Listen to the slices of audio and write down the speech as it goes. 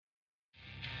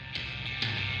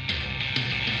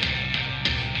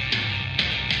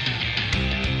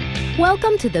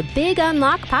Welcome to the Big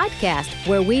Unlock podcast,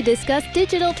 where we discuss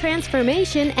digital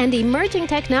transformation and emerging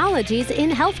technologies in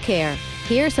healthcare.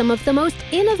 Hear some of the most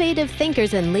innovative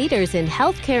thinkers and leaders in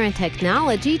healthcare and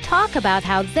technology talk about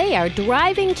how they are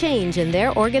driving change in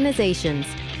their organizations.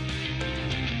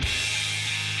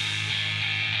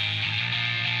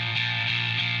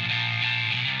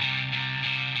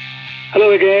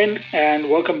 Hello again, and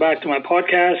welcome back to my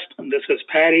podcast. This is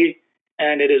Patty,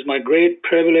 and it is my great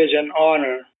privilege and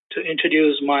honor to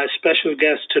introduce my special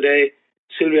guest today,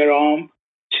 Sylvia Romm,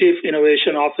 Chief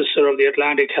Innovation Officer of the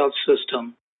Atlantic Health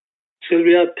System.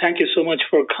 Sylvia, thank you so much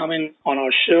for coming on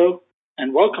our show,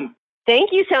 and welcome. Thank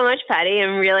you so much, Patty.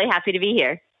 I'm really happy to be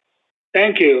here.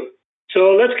 Thank you.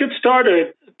 So let's get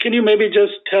started. Can you maybe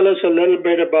just tell us a little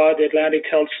bit about the Atlantic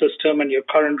Health System and your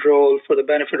current role for the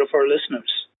benefit of our listeners?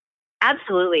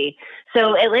 Absolutely.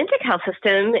 So Atlantic Health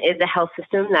System is a health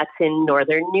system that's in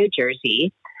northern New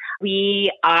Jersey.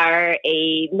 We are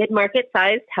a mid-market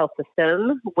sized health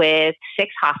system with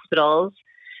 6 hospitals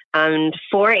and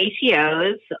 4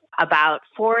 ACOs, about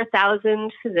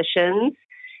 4,000 physicians.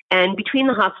 And between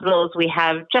the hospitals, we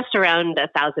have just around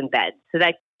 1,000 beds. So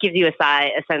that gives you a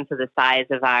sense of the size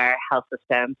of our health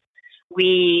system.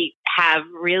 We have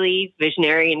really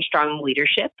visionary and strong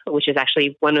leadership, which is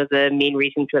actually one of the main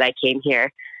reasons that I came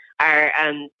here. Our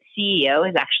CEO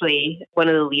is actually one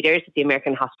of the leaders at the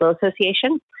American Hospital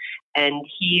Association, and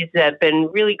he's been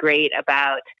really great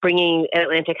about bringing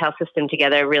Atlantic Health System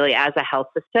together really as a health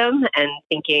system and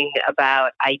thinking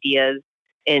about ideas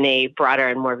in a broader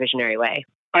and more visionary way.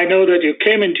 I know that you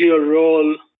came into your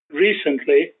role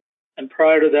recently, and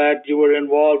prior to that, you were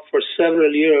involved for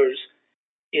several years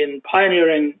in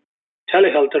pioneering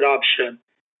telehealth adoption.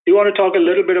 Do you want to talk a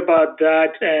little bit about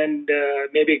that and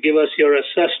maybe give us your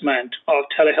assessment of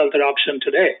telehealth adoption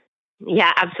today?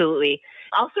 Yeah, absolutely.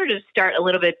 I'll sort of start a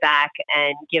little bit back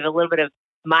and give a little bit of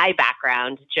my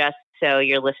background just so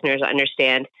your listeners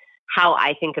understand how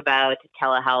I think about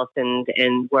telehealth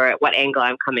and what angle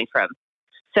I'm coming from.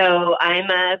 So I'm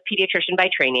a pediatrician by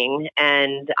training,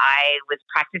 and I was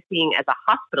practicing as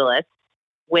a hospitalist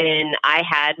when I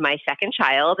had my second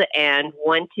child and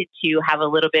wanted to have a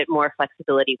little bit more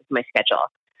flexibility with my schedule.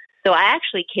 So I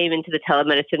actually came into the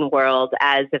telemedicine world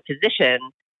as a physician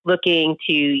looking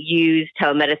to use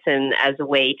telemedicine as a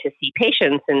way to see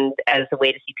patients and as a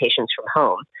way to see patients from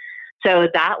home. So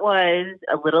that was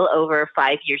a little over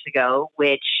 5 years ago,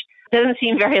 which doesn't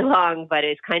seem very long, but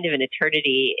is kind of an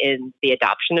eternity in the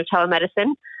adoption of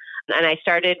telemedicine. And I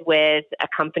started with a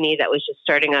company that was just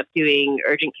starting up doing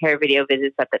urgent care video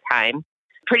visits at the time.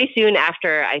 Pretty soon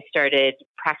after I started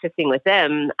practicing with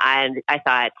them, I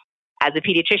thought, as a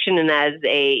pediatrician and as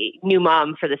a new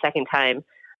mom for the second time,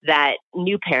 that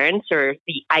new parents are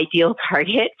the ideal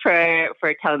target for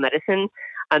telemedicine.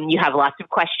 You have lots of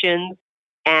questions,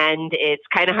 and it's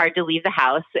kind of hard to leave the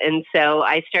house. And so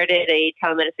I started a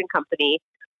telemedicine company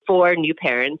for new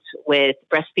parents with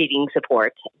breastfeeding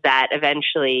support that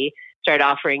eventually started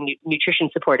offering nutrition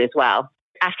support as well.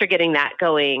 After getting that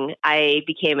going, I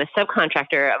became a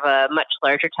subcontractor of a much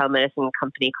larger telemedicine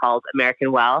company called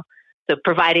American Well. So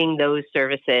providing those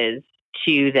services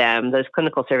to them, those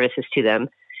clinical services to them,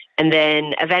 and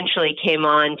then eventually came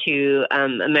on to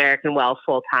American Well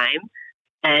full time.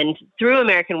 And through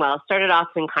American Well, started off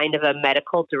in kind of a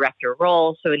medical director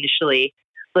role. So initially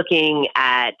looking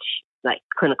at like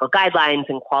clinical guidelines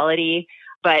and quality,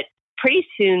 but pretty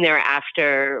soon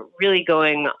thereafter, really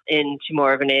going into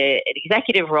more of an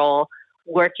executive role,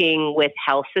 working with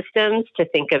health systems to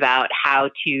think about how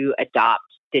to adopt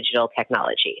digital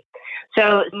technology.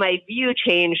 So my view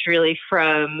changed really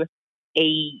from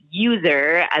a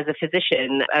user as a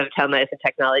physician of telemedicine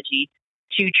technology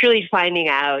to truly finding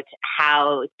out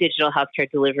how digital healthcare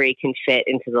delivery can fit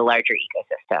into the larger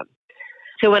ecosystem.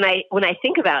 So when I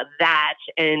think about that,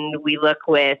 and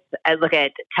I look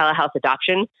at telehealth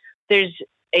adoption, there's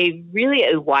a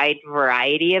wide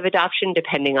variety of adoption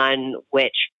depending on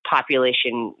which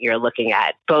population you're looking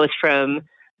at, both from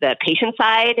the patient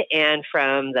side and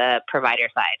from the provider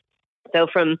side. So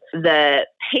from the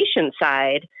patient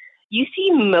side, you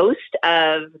see most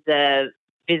of the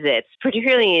visits,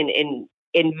 particularly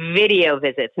in video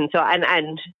visits, and so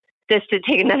and just to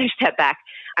take another step back,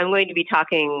 I'm going to be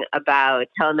talking about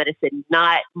telemedicine,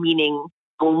 not meaning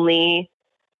only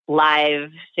live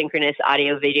synchronous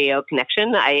audio video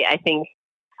connection. I think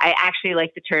I actually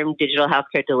like the term digital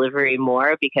healthcare delivery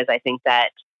more because I think that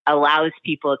allows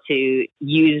people to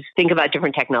think about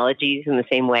different technologies in the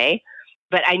same way.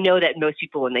 But I know that most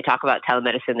people, when they talk about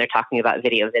telemedicine, they're talking about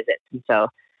video visits. And so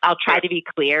I'll try to be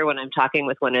clear when I'm talking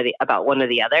with about one or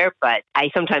the other, but I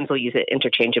sometimes will use it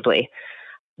interchangeably.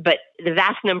 But the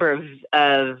vast number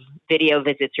of video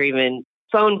visits or even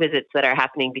phone visits that are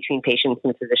happening between patients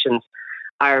and physicians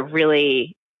are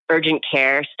really urgent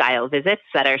care style visits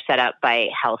that are set up by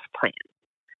health plans.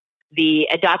 The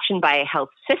adoption by health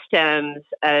systems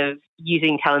of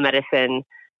using telemedicine,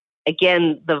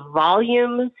 again, the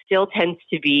volume still tends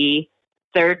to be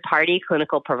third-party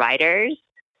clinical providers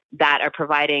that are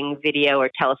providing video or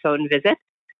telephone visits,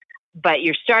 but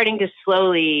you're starting to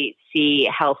slowly see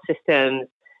health systems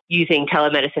using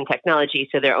telemedicine technology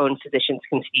so their own physicians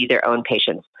can see their own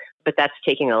patients. But that's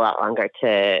taking a lot longer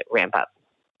to ramp up.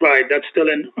 Right, that's still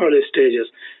in early stages.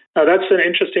 Now, that's an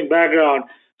interesting background.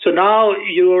 So now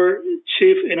you're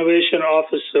Chief Innovation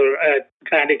Officer at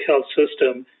Atlantic Health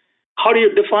System. How do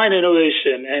you define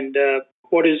innovation, and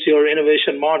what is your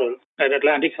innovation model at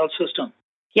Atlantic Health System?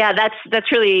 Yeah,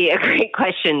 that's really a great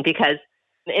question, because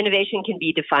innovation can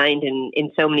be defined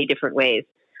in so many different ways.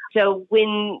 So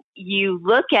when you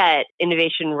look at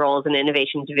innovation roles and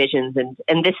innovation divisions,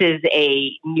 and this is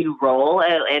a new role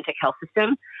at Atlantic Health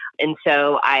System, and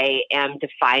so I am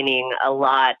defining a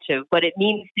lot of what it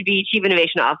means to be Chief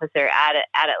Innovation Officer at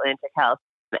Atlantic Health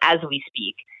as we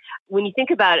speak. When you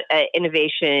think about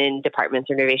innovation departments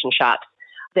or innovation shops,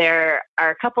 there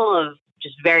are a couple of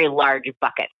just very large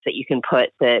buckets that you can put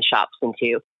the shops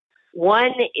into.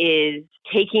 One is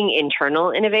taking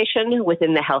internal innovation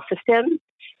within the health system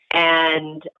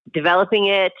and developing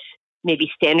it, maybe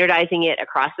standardizing it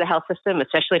across the health system,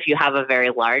 especially if you have a very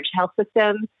large health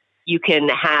system. You can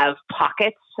have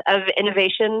pockets of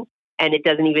innovation, and it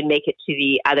doesn't even make it to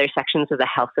the other sections of the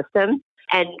health system,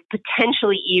 and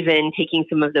potentially even taking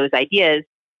some of those ideas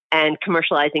and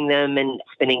commercializing them and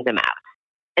spinning them out.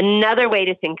 Another way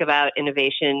to think about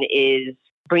innovation is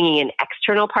bringing in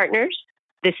external partners.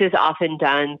 This is often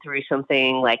done through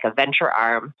something like a venture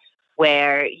arm,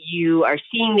 where you are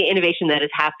seeing the innovation that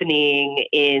is happening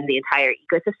in the entire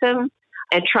ecosystem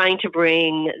and trying to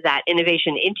bring that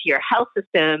innovation into your health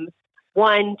system,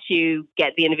 one, to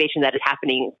get the innovation that is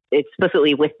happening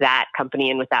explicitly with that company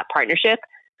and with that partnership,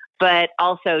 but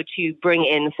also to bring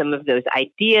in some of those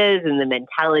ideas and the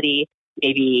mentality,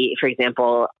 maybe, for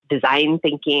example, design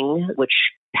thinking, which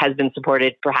has been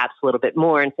supported perhaps a little bit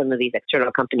more in some of these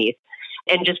external companies,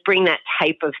 and just bring that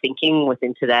type of thinking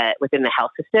within the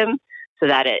health system so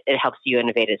that it helps you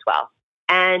innovate as well.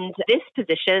 And this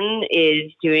position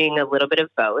is doing a little bit of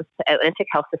both. Atlantic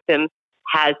Health System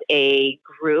has a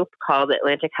group called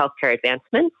Atlantic Healthcare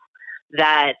Advancements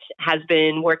that has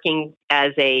been working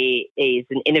as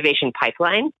an innovation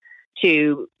pipeline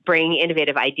to bring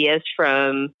innovative ideas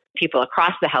from people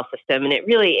across the health system. And it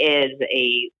really is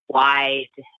a wide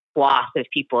swath of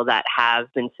people that have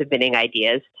been submitting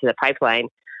ideas to the pipeline,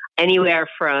 anywhere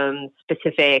from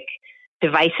specific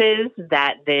devices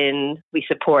that then we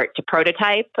support to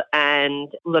prototype and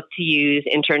look to use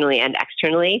internally and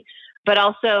externally, but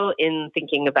also in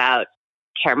thinking about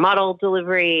care model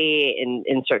delivery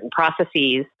in certain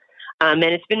processes. And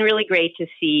it's been really great to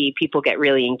see people get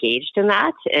really engaged in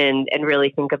that and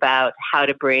really think about how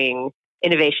to bring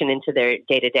innovation into their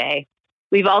day-to-day.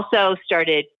 We've also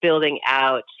started building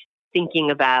out thinking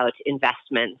about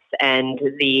investments, and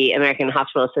the American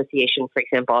Hospital Association, for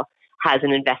example, has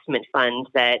an investment fund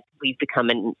that we've become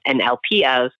an LP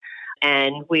of,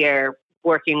 and we're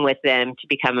working with them to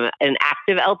become an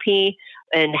active LP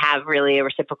and have really a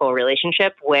reciprocal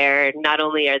relationship where not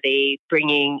only are they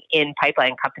bringing in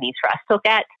pipeline companies for us to look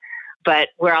at, but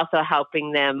we're also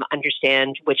helping them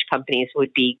understand which companies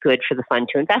would be good for the fund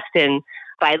to invest in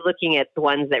by looking at the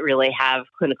ones that really have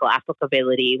clinical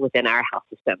applicability within our health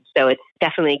system. So it's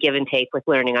definitely a give and take with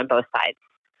learning on both sides.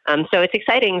 So it's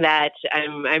exciting that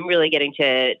I'm really getting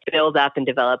to build up and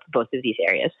develop both of these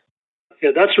areas. Yeah,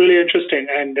 that's really interesting.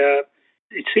 And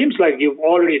it seems like you've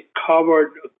already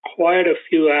covered quite a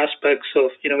few aspects of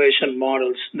innovation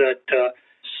models that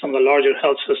some of the larger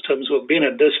health systems who have been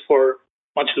at this for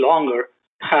much longer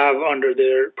have under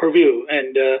their purview.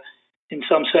 And in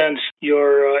some sense,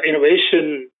 your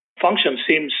innovation function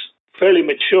seems fairly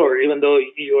mature, even though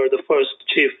you are the first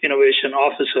Chief Innovation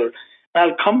Officer.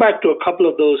 I'll come back to a couple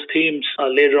of those themes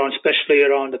later on, especially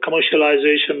around the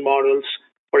commercialization models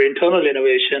for internal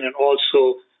innovation and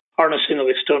also harnessing of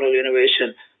external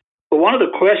innovation. But one of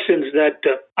the questions that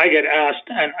I get asked,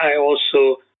 and I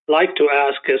also like to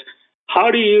ask, is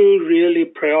how do you really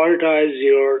prioritize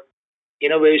your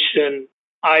innovation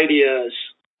ideas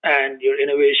and your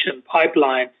innovation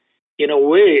pipeline in a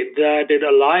way that it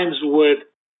aligns with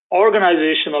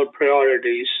organizational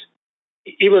priorities,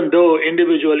 even though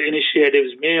individual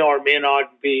initiatives may or may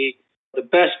not be the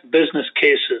best business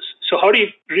cases? So how do you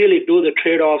really do the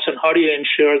trade-offs, and how do you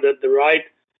ensure that the right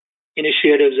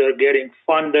initiatives are getting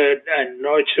funded and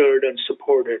nurtured and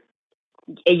supported?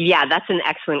 Yeah, that's an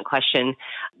excellent question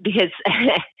because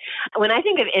when I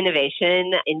think of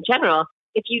innovation in general,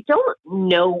 if you don't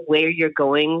know where you're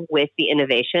going with the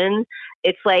innovation,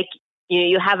 it's like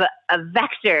you have a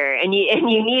vector and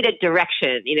you need a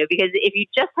direction, because if you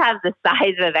just have the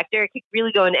size of a vector, it could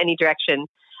really go in any direction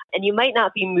and you might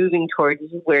not be moving towards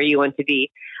where you want to be.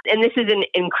 And this is an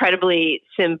incredibly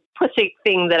simplistic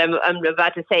thing that I'm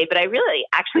about to say, but I really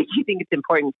actually do think it's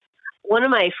important. One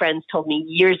of my friends told me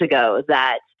years ago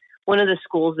that one of the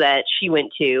schools that she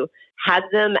went to had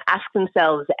them ask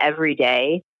themselves every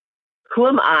day, who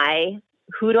am I?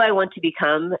 Who do I want to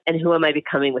become? And who am I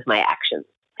becoming with my actions?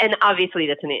 And obviously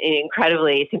that's an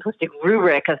incredibly simplistic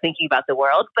rubric of thinking about the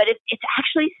world, but it's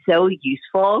actually so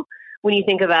useful when you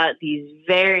think about these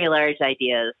very large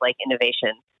ideas like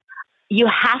innovation. You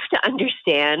have to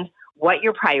understand what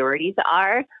your priorities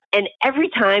are. And every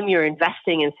time you're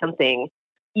investing in something,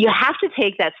 you have to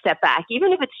take that step back,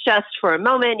 even if it's just for a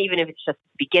moment, even if it's just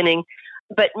the beginning,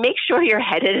 but make sure you're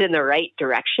headed in the right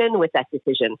direction with that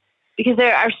decision. Because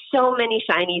there are so many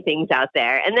shiny things out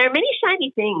there, and there are many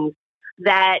shiny things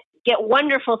that get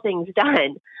wonderful things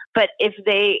done. But if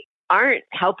they aren't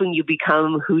helping you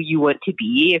become who you want to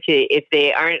be, if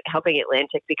they aren't helping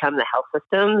Atlantic become the health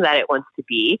system that it wants to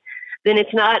be, then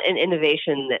it's not an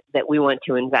innovation that we want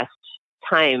to invest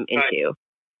time into. Right.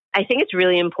 I think it's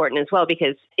really important as well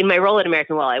because in my role at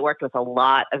American Well, I worked with a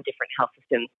lot of different health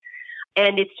systems.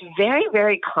 And it's very,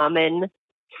 very common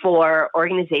for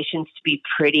organizations to be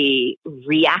pretty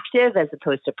reactive as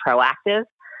opposed to proactive.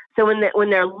 So when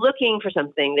they're looking for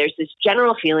something, there's this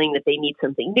general feeling that they need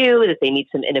something new, that they need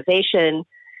some innovation,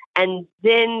 and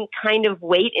then kind of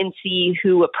wait and see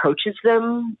who approaches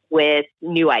them with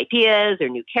new ideas or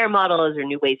new care models or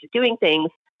new ways of doing things,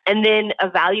 and then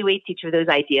evaluates each of those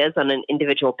ideas on an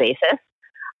individual basis.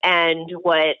 And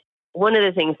one of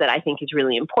the things that I think is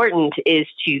really important is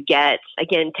to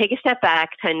take a step back,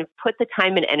 kind of put the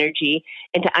time and energy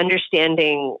into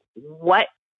understanding what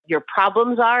your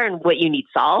problems are and what you need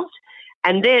solved.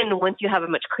 And then once you have a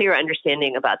much clearer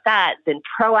understanding about that, then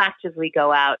proactively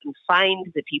go out and find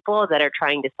the people that are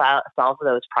trying to solve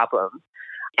those problems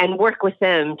and work with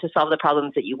them to solve the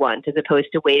problems that you want, as opposed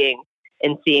to waiting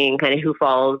and seeing kind of who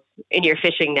falls in your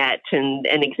fishing net and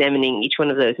examining each one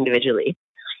of those individually.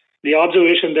 The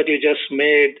observation that you just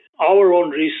made, our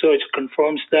own research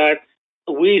confirms that.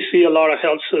 We see a lot of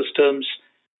health systems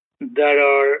that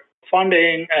are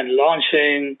funding and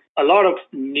launching a lot of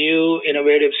new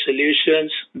innovative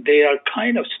solutions. They are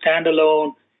kind of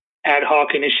standalone ad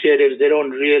hoc initiatives. They don't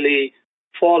really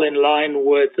fall in line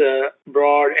with a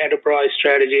broad enterprise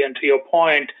strategy. And to your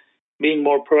point, being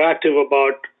more proactive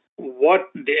about what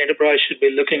the enterprise should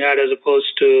be looking at as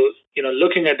opposed to,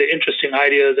 looking at the interesting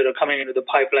ideas that are coming into the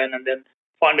pipeline and then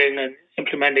funding and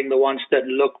implementing the ones that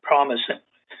look promising.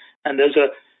 And there's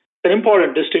an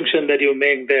important distinction that you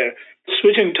make there.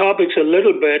 Switching topics a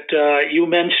little bit, you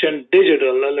mentioned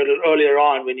digital a little earlier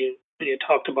on when you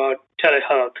talked about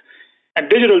telehealth. And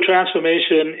digital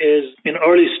transformation is in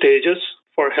early stages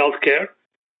for healthcare.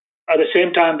 At the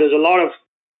same time, there's a lot of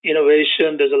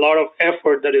innovation, there's a lot of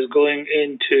effort that is going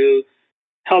into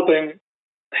helping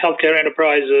healthcare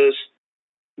enterprises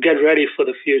get ready for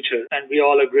the future. And we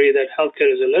all agree that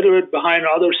healthcare is a little bit behind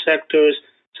other sectors,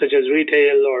 such as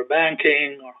retail or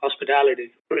banking or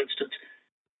hospitality, for instance.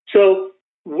 So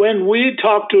when we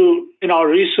talk in our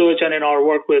research and in our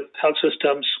work with health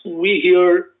systems, we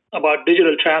hear about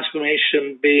digital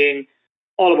transformation being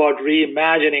all about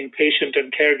reimagining patient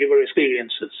and caregiver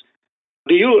experiences.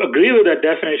 Do you agree with that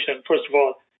definition, first of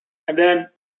all? And then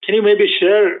can you maybe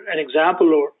share an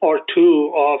example or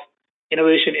two of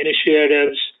innovation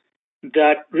initiatives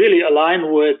that really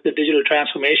align with the digital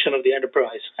transformation of the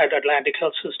enterprise at Atlantic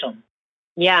Health System?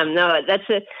 Yeah, no, that's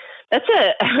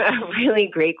a really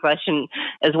great question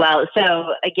as well.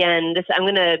 So again, I'm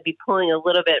going to be pulling a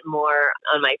little bit more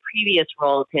on my previous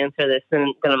role to answer this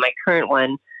than on my current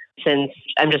one, since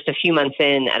I'm just a few months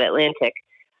in at Atlantic.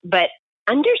 But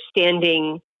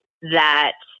understanding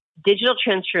that digital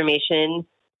transformation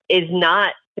is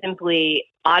not simply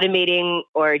automating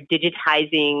or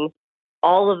digitizing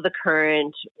all of the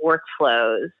current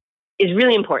workflows is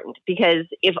really important, because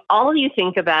if all you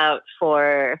think about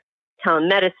for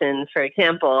telemedicine, for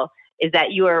example, is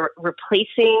that you are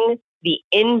replacing the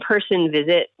in-person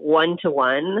visit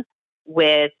one-to-one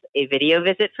with a video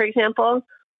visit, for example,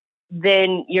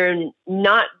 then you're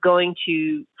not going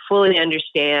to fully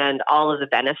understand all of the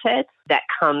benefits that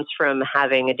comes from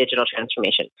having a digital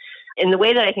transformation. And the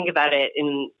way that I think about it,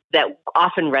 that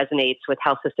often resonates with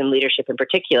health system leadership in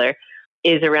particular,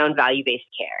 is around value-based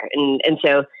care. And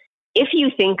so if you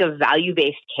think of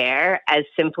value-based care as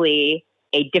simply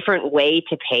a different way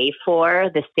to pay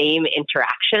for the same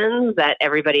interactions that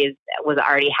everybody was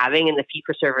already having in the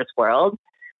fee-for-service world,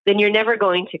 then you're never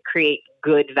going to create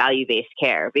good value-based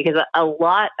care, because a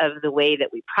lot of the way that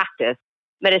we practice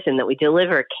medicine, that we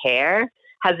deliver care,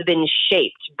 has been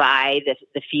shaped by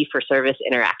the fee-for-service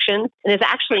interaction, and is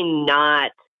actually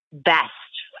not best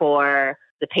for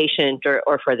the patient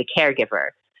or for the caregiver.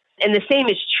 And the same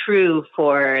is true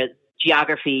for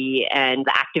geography and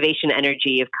the activation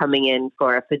energy of coming in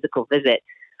for a physical visit.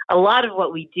 A lot of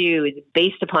what we do is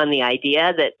based upon the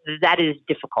idea that that is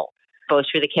difficult, both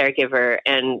for the caregiver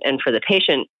and for the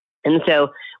patient. And so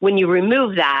when you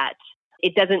remove that,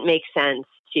 it doesn't make sense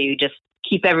to just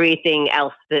keep everything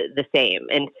else the same.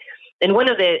 And one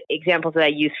of the examples that I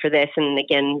use for this, and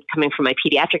again, coming from my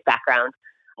pediatric background,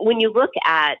 when you look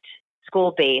at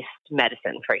school-based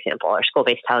medicine, for example, or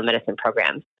school-based telemedicine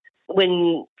programs,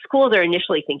 when schools are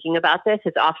initially thinking about this,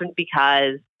 it's often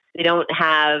because they don't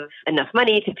have enough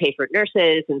money to pay for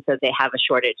nurses, and so they have a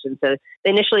shortage. And so they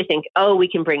initially think, oh, we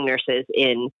can bring nurses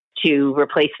in to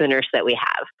replace the nurse that we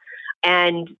have.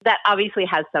 And that obviously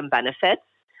has some benefits.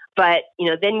 But,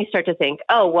 then you start to think,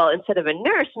 oh, well, instead of a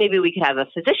nurse, maybe we could have a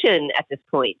physician at this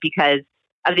point, because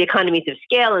of the economies of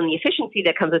scale and the efficiency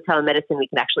that comes with telemedicine. We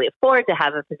can actually afford to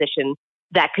have a physician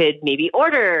that could maybe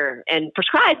order and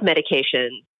prescribe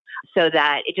medication, so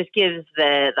that it just gives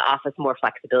the office more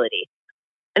flexibility.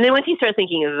 And then once you start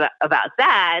thinking about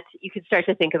that, you could start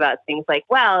to think about things like,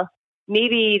 well,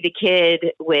 maybe the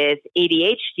kid with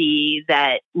ADHD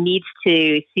that needs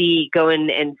to go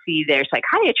in and see their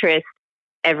psychiatrist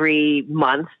every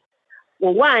month.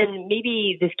 Well, one,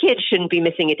 maybe this kid shouldn't be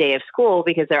missing a day of school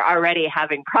because they're already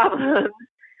having problems.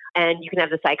 And you can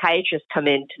have the psychiatrist come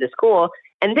into the school.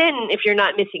 And then if you're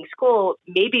not missing school,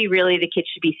 maybe really the kid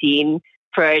should be seen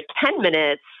for 10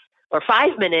 minutes or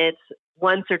 5 minutes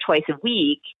once or twice a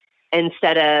week,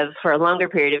 instead of for a longer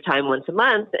period of time once a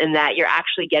month, and that you're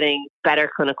actually getting better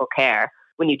clinical care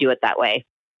when you do it that way.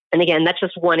 And again, that's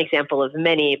just one example of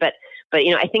many, but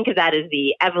I think of that as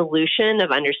the evolution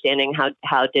of understanding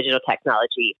how digital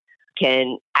technology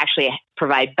can actually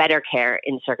provide better care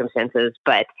in circumstances,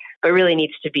 but really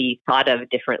needs to be thought of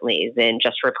differently than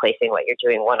just replacing what you're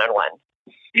doing one-on-one.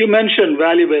 You mentioned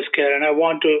value-based care, and I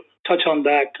want to touch on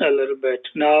that a little bit.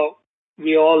 Now,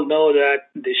 we all know that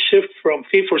the shift from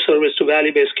fee-for-service to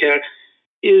value-based care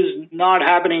is not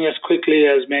happening as quickly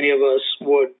as many of us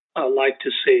would like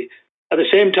to see. At the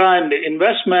same time, the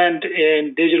investment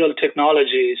in digital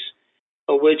technologies,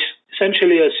 which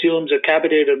essentially assumes a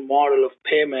capitated model of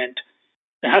payment,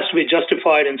 it has to be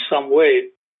justified in some way.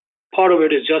 Part of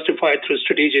it is justified through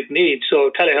strategic needs.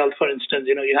 So telehealth, for instance,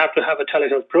 you have to have a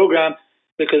telehealth program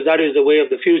because that is the way of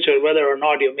the future. Whether or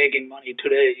not you're making money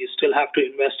today, you still have to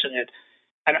invest in it.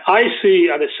 And I see,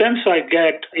 the sense I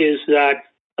get is that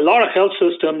a lot of health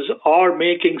systems are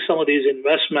making some of these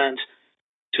investments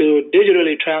to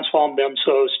digitally transform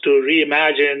themselves, to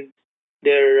reimagine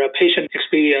their patient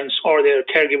experience or their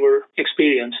caregiver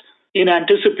experience in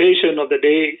anticipation of the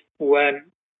day when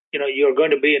you're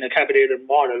going to be in a capitated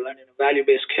model and in a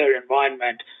value-based care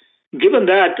environment. Given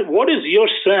that, what is your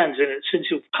sense, and since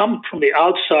you've come from the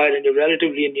outside and you're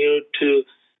relatively new to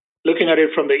looking at it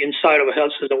from the inside of a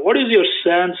health system, what is your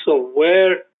sense of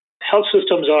where health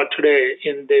systems are today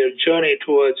in their journey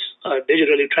towards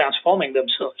digitally transforming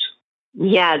themselves?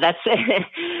 Yeah,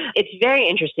 it's very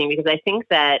interesting, because I think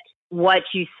that what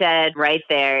you said right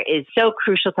there is so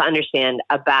crucial to understand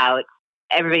about.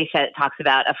 Everybody talks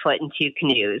about a foot in two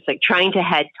canoes, like trying to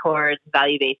head towards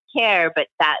value-based care, but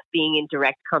that being in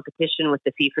direct competition with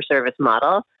the fee-for-service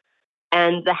model.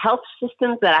 And the health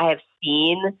systems that I have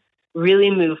seen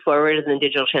really move forward in the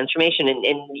digital transformation, and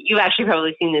you've actually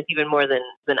probably seen this even more than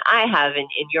I have in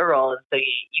your role, and so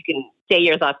you can say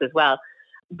your thoughts as well,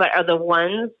 but are the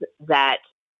ones that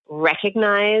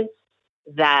recognize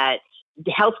that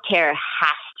healthcare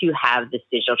has to have this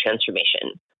digital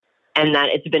transformation, and that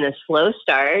it's been a slow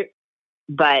start,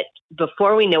 but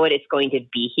before we know it, it's going to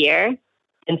be here.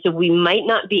 And so we might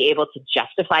not be able to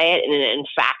justify it. And in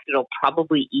fact, it'll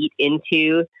probably eat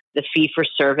into the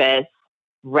fee-for-service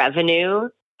revenue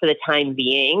for the time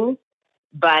being.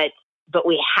 But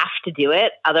we have to do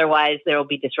it. Otherwise, there will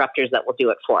be disruptors that will do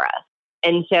it for us.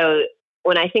 And so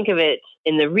when I think of it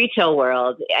in the retail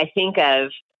world, I think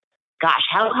of, gosh,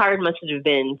 how hard must it have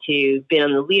been to be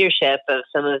on the leadership of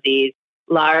some of these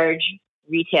large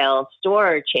retail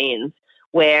store chains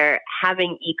where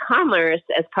having e-commerce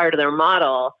as part of their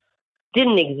model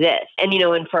didn't exist. And,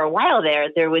 and for a while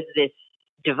there was this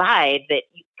divide that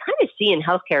you kind of see in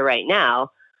healthcare right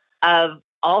now, of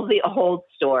all the old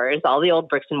stores, all the old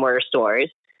bricks and mortar stores.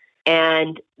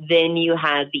 And then you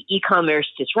had the e-commerce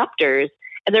disruptors,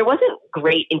 and there wasn't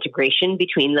great integration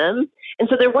between them. And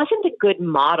so there wasn't a good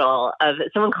model of,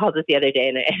 someone called it the other day,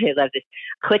 and I love this,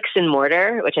 clicks and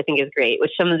mortar, which I think is great,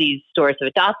 which some of these stores have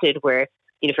adopted where,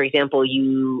 for example,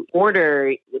 you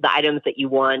order the items that you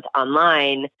want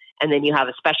online, and then you have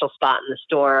a special spot in the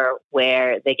store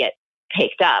where they get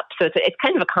picked up. So it's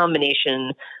kind of a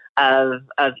combination of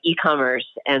e-commerce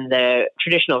and the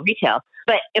traditional retail.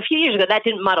 But a few years ago, that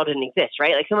model didn't exist,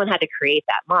 right? Like someone had to create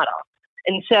that model.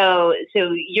 And so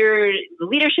you're the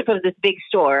leadership of this big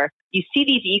store, you see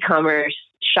these e-commerce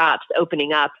shops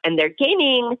opening up and they're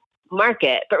gaining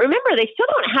market. But remember, they still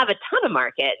don't have a ton of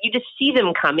market. You just see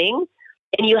them coming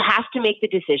and you have to make the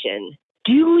decision.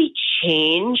 Do we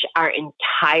change our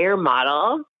entire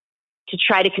model to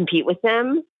try to compete with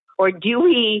them? Or do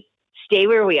we stay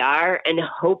where we are and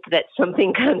hope that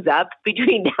something comes up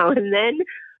between now and then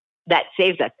that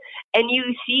saves us? And you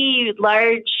see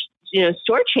large,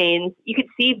 store chains, you could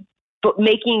see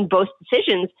making both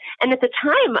decisions. And at the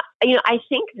time, I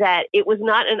think that it was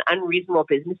not an unreasonable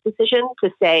business decision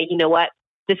to say, you know what,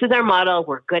 this is our model.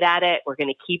 We're good at it. We're going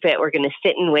to keep it. We're going to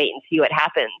sit and wait and see what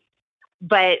happens.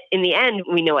 But in the end,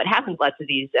 we know what happens. Lots of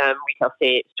these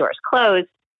retail stores close.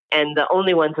 And the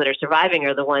only ones that are surviving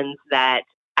are the ones that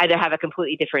either have a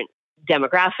completely different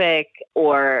demographic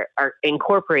or are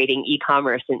incorporating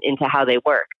e-commerce into how they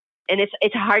work. And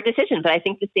it's a hard decision, but I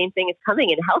think the same thing is coming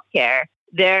in healthcare.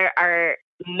 There are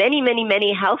many, many,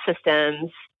 many health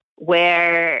systems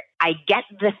where I get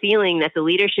the feeling that the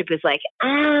leadership is like,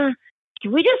 can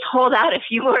we just hold out a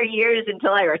few more years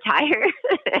until I retire?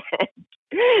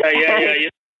 Yeah.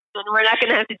 And we're not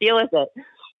going to have to deal with it.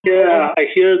 Yeah, I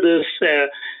hear this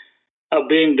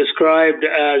being described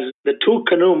as the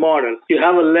two-canoe model. You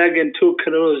have a leg in two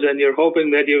canoes and you're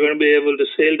hoping that you're going to be able to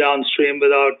sail downstream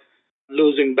without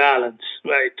losing balance,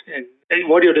 right? And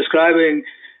what you're describing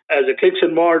as a clicks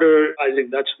and mortar, I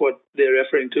think that's what they're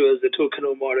referring to as the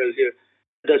two-canoe model here.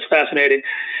 That's fascinating.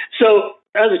 So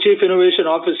as a chief innovation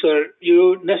officer,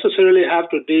 you necessarily have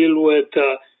to deal with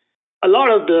a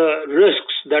lot of the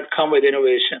risks that come with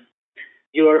innovation.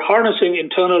 You are harnessing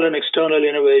internal and external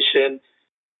innovation.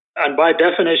 And by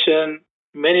definition,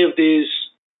 many of these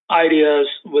ideas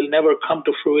will never come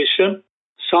to fruition.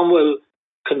 Some will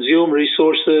consume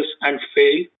resources and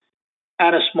fail,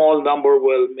 and a small number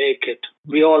will make it.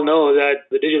 We all know that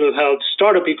the digital health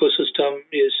startup ecosystem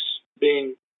is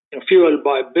being fueled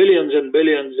by billions and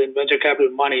billions in venture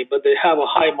capital money, but they have a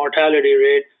high mortality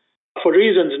rate for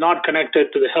reasons not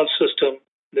connected to the health system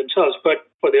themselves, but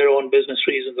for their own business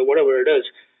reasons or whatever it is.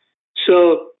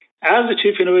 So as the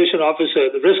chief innovation officer,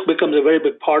 the risk becomes a very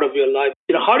big part of your life.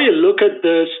 How do you look at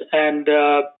this, and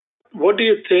what do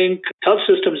you think health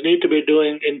systems need to be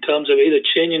doing in terms of either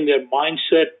changing their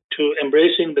mindset to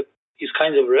embracing these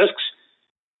kinds of risks,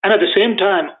 and at the same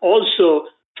time also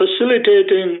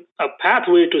facilitating a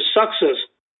pathway to success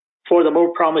for the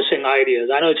more promising ideas?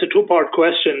 I know it's a two-part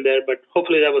question there, but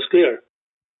hopefully that was clear.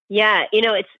 Yeah,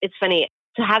 it's funny.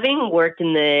 So having worked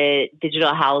in the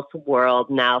digital health world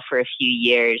now for a few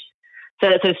years, so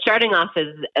starting off as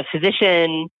a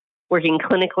physician, working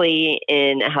clinically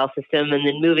in a health system, and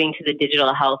then moving to the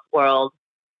digital health world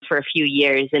for a few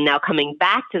years, and now coming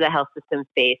back to the health system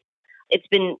space, it's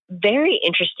been very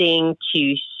interesting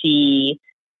to see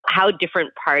how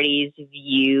different parties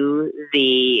view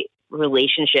the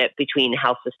relationship between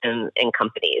health systems and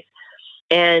companies.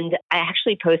 And I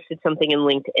actually posted something in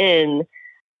LinkedIn,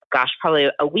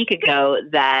 probably a week ago,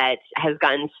 that has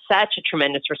gotten such a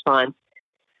tremendous response,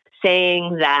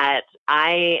 saying that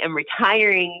I am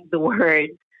retiring the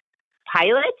words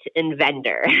pilot and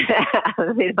vendor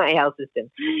in my health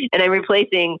system. And I'm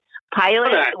replacing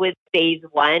pilot with phase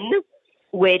one,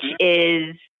 which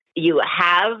is you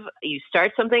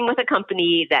start something with a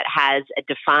company that has a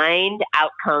defined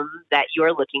outcome that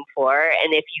you're looking for.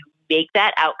 And if you make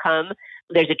that outcome,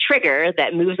 there's a trigger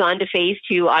that moves on to phase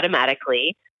two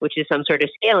automatically, which is some sort of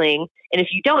scaling. And if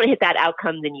you don't hit that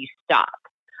outcome, then you stop.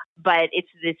 But it's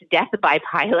this death by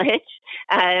pilot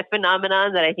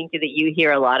phenomenon that I think that you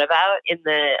hear a lot about in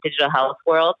the digital health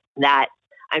world, that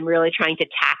I'm really trying to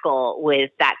tackle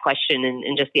with that question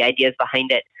and just the ideas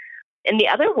behind it. And the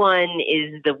other one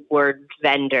is the word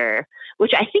vendor,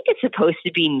 which I think is supposed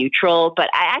to be neutral, but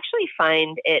I actually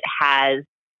find it has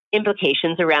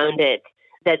implications around it,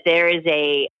 that there is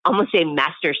almost a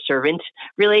master-servant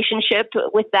relationship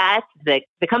with that. The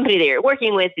company that you're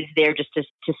working with is there just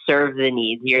to serve the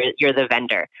needs. You're the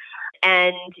vendor.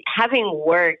 And having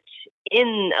worked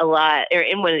in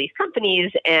one of these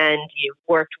companies, and you've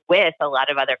worked with a lot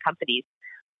of other companies,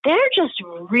 they're just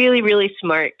really, really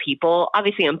smart people,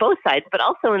 obviously on both sides, but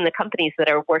also in the companies that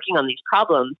are working on these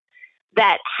problems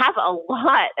that have a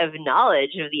lot of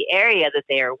knowledge of the area that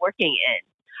they are working in.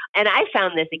 And I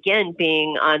found this again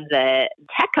being on the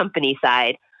tech company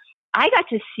side. I got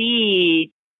to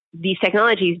see these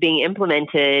technologies being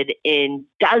implemented in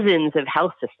dozens of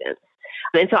health systems.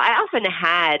 And so I often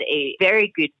had a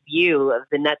very good view of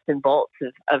the nuts and bolts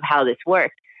of how this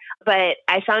worked. But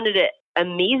I found it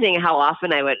amazing how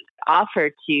often I would offer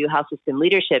to health system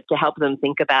leadership to help them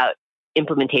think about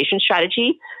implementation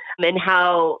strategy and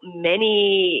how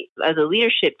many of the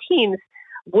leadership teams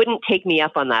wouldn't take me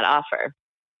up on that offer.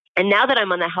 And now that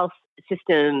I'm on the health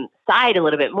system side a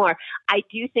little bit more, I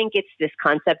do think it's this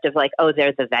concept of like, oh,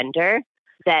 they're the vendor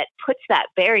that puts that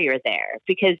barrier there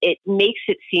because it makes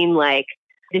it seem like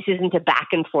this isn't a back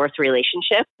and forth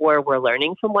relationship where we're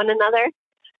learning from one another.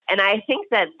 And I think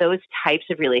that those types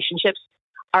of relationships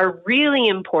are really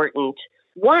important,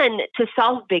 one, to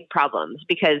solve big problems,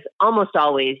 because almost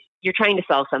always you're trying to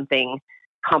solve something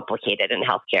complicated in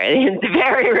healthcare. It's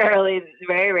very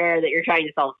rare that you're trying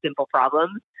to solve simple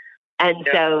problems. And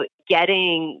so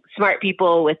getting smart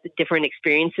people with different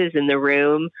experiences in the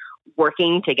room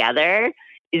working together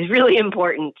is really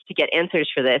important to get answers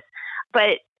for this.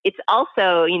 But it's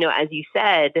also, as you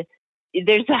said,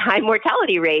 there's a high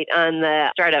mortality rate on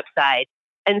the startup side.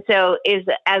 And so as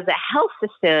a health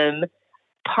system,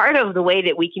 part of the way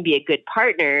that we can be a good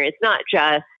partner is not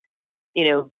just,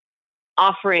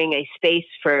 offering a space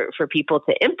for people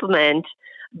to implement,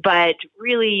 but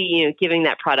really, giving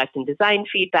that product and design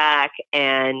feedback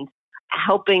and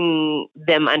helping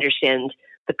them understand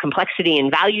the complexity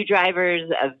and value drivers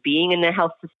of being in the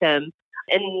health system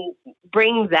and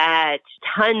bring that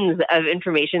tons of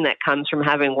information that comes from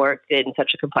having worked in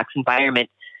such a complex environment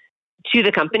to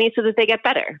the company so that they get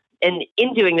better. And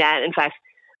in doing that, in fact,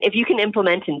 if you can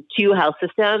implement in 2 health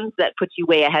systems, that puts you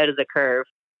way ahead of the curve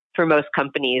for most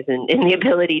companies and in the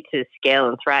ability to scale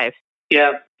and thrive.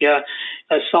 Yeah.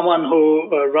 As someone who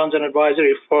runs an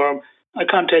advisory firm, I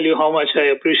can't tell you how much I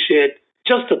appreciate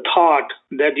just the thought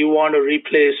that you want to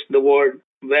replace the word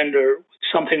vendor with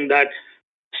something that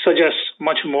suggests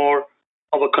much more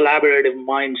of a collaborative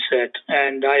mindset.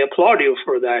 And I applaud you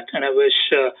for that. And I wish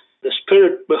the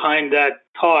spirit behind that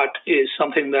thought is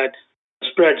something that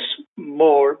spreads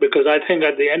more, because I think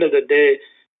at the end of the day,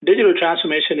 digital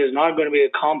transformation is not going to be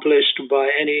accomplished by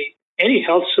any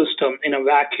health system in a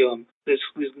vacuum. There's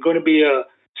going to be a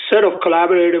set of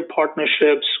collaborative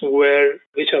partnerships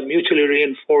which are mutually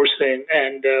reinforcing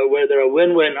and where there are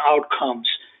win-win outcomes.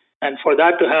 And for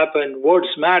that to happen, words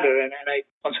matter. And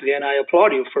once again, I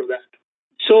applaud you for that.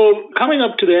 So coming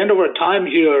up to the end of our time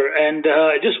here, and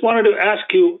I just wanted to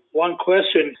ask you one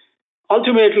question.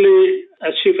 Ultimately,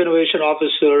 as Chief Innovation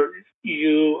Officer,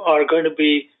 you are going to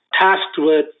be tasked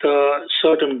with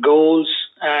certain goals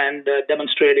and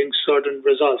demonstrating certain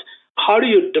results. How do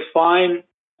you define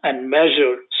and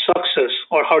measure success,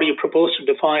 or how do you propose to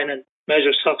define and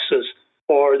measure success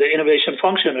for the innovation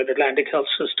function at Atlantic Health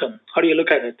System? How do you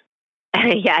look at it?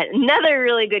 Yeah, another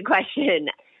really good question.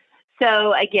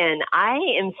 So again, I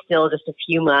am still just a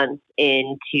few months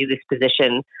into this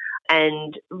position.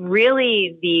 And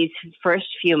really these first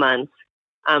few months,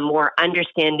 we're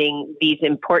understanding these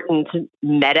important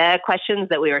meta questions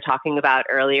that we were talking about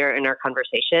earlier in our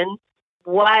conversation.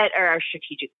 What are our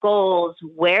strategic goals?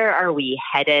 Where are we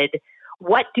headed?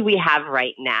 What do we have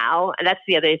right now? And that's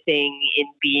the other thing in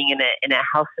being in a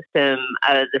health system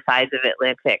the size of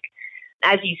Atlantic.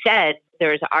 As you said,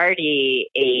 there's already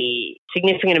a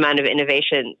significant amount of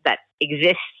innovation that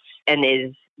exists and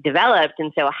is developed.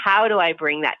 And so how do I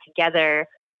bring that together?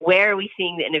 Where are we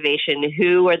seeing the innovation?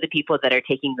 Who are the people that are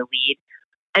taking the lead?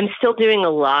 I'm still doing a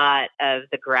lot of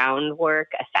the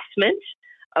groundwork assessment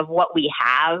of what we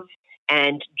have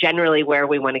and generally where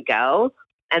we want to go.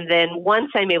 And then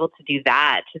once I'm able to do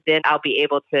that, then I'll be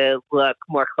able to look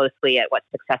more closely at what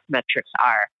success metrics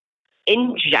are.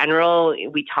 In general,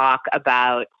 we talk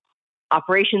about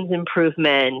operations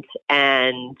improvement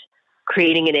and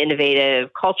creating an innovative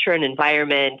culture and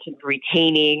environment,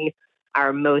 retaining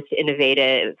our most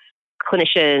innovative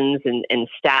clinicians and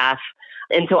staff.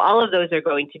 And so all of those are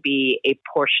going to be a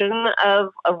portion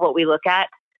of what we look at,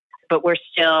 but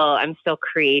I'm still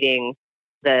creating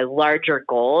the larger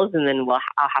goals, and then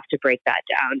I'll have to break that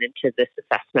down into the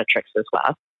success metrics as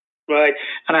well. Right.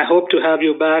 And I hope to have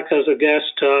you back as a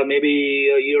guest maybe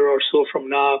a year or so from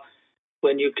now,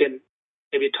 when you can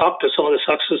maybe talk to some of the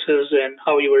successes and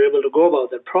how you were able to go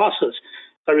about that process.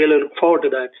 I really look forward to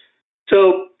that.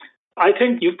 So I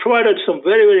think you've provided some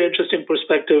very, very interesting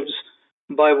perspectives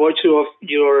by virtue of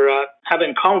your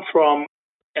having come from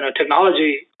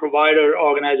technology provider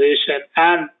organization,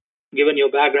 and given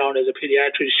your background as a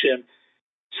pediatrician.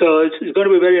 So it's going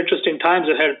to be very interesting times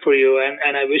ahead for you,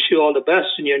 and I wish you all the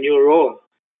best in your new role.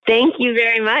 Thank you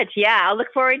very much. Yeah, I'll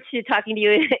look forward to talking to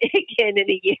you again in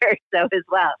a year or so as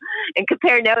well, and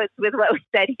compare notes with what we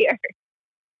said here.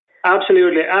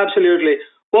 Absolutely, absolutely.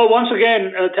 Well, once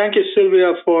again, thank you,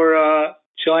 Sylvia, for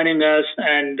joining us,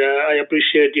 and I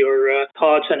appreciate your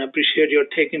thoughts and appreciate your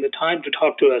taking the time to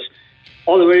talk to us.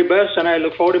 All the very best, and I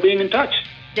look forward to being in touch.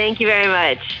 Thank you very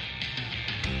much.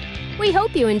 We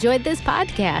hope you enjoyed this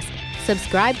podcast.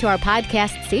 Subscribe to our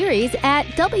podcast series at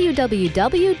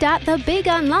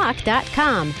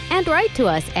www.thebigunlock.com and write to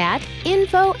us at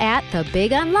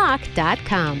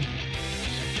info@thebigunlock.com.